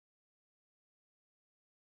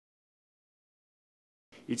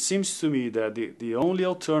it seems to me that the only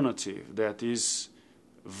alternative that is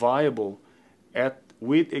viable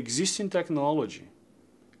with existing technology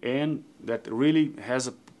and that really has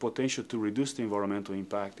a potential to reduce the environmental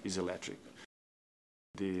impact is electric.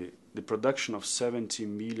 The production of 70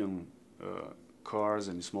 million cars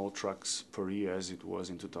and small trucks per year, as it was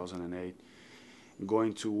in 2008,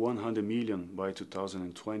 going to 100 million by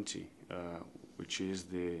 2020, which is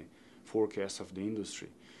the forecast of the industry,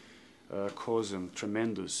 causing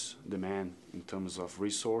tremendous demand in terms of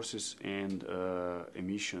resources and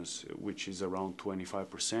emissions, which is around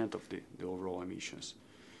 25% of the overall emissions.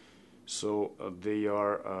 So they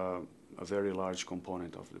are a very large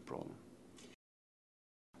component of the problem.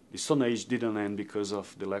 The Stone Age didn't end because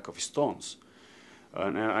of the lack of stones.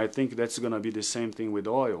 And I think that's going to be the same thing with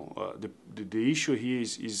oil. The issue here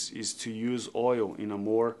is to use oil in a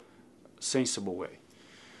more sensible way.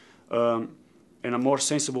 And a more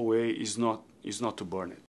sensible way is not to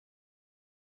burn it.